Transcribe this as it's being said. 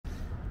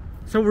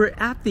So we're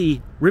at the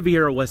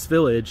Riviera West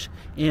Village,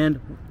 and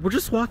we're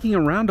just walking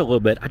around a little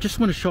bit. I just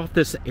want to show off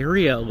this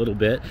area a little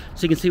bit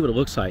so you can see what it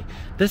looks like.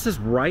 This is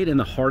right in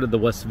the heart of the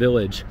West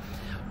Village.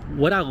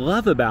 What I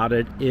love about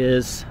it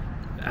is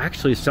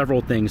actually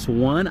several things.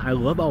 One, I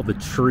love all the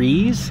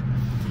trees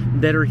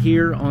that are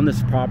here on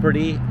this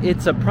property.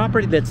 It's a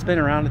property that's been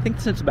around, I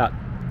think, since about,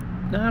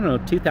 I don't know,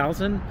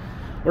 2000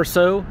 or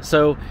so.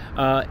 So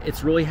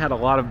it's really had a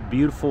lot of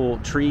beautiful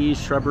trees,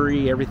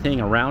 shrubbery,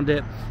 everything around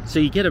it. So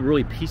you get a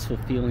really peaceful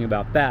feeling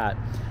about that.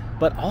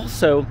 But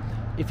also,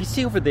 if you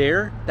see over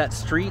there, that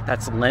street,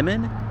 that's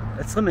Lemon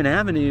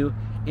Avenue.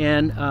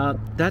 And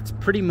that's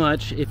pretty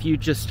much, if you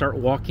just start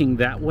walking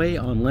that way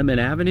on Lemon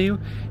Avenue,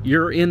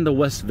 you're in the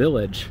West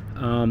Village.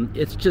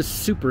 It's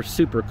just super,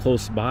 super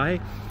close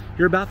by.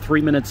 You're about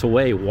 3 minutes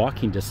away,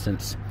 walking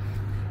distance.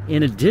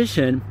 In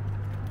addition,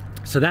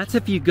 so that's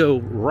if you go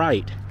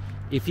right.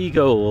 If you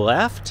go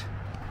left,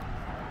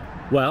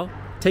 well,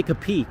 take a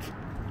peek.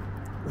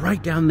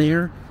 Right down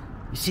there,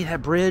 you see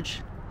that bridge?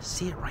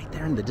 See it right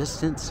there in the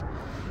distance?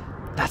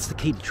 That's the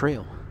Katy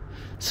Trail.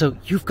 So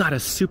you've got a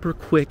super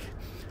quick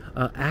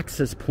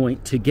access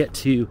point to get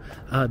to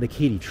the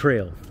Katy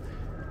Trail.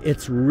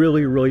 It's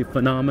really, really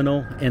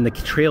phenomenal, and the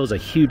trail is a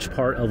huge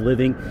part of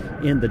living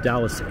in the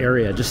Dallas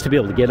area. Just to be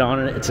able to get on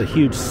it, it's a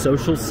huge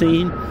social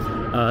scene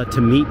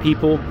to meet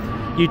people.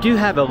 You do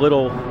have a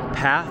little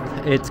path.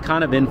 It's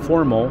kind of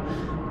informal,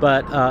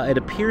 but it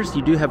appears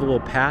you do have a little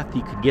path.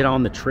 You could get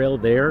on the trail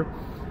there,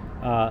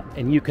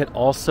 and you could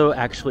also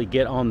actually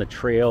get on the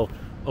trail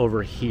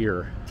over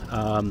here.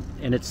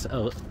 And it's,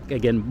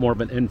 again, more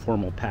of an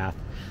informal path.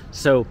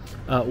 So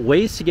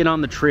ways to get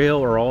on the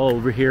trail are all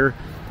over here.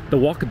 The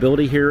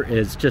walkability here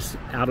is just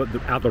out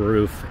the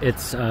roof.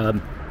 It's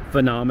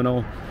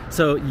phenomenal.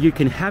 So you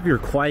can have your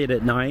quiet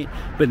at night,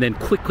 but then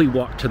quickly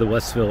walk to the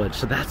West Village.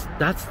 So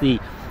that's the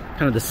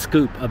kind of the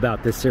scoop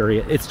about this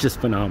area. It's just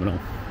phenomenal.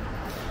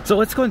 So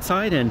let's go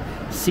inside and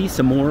see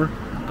some more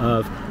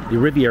of the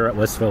Riviera at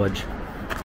West Village.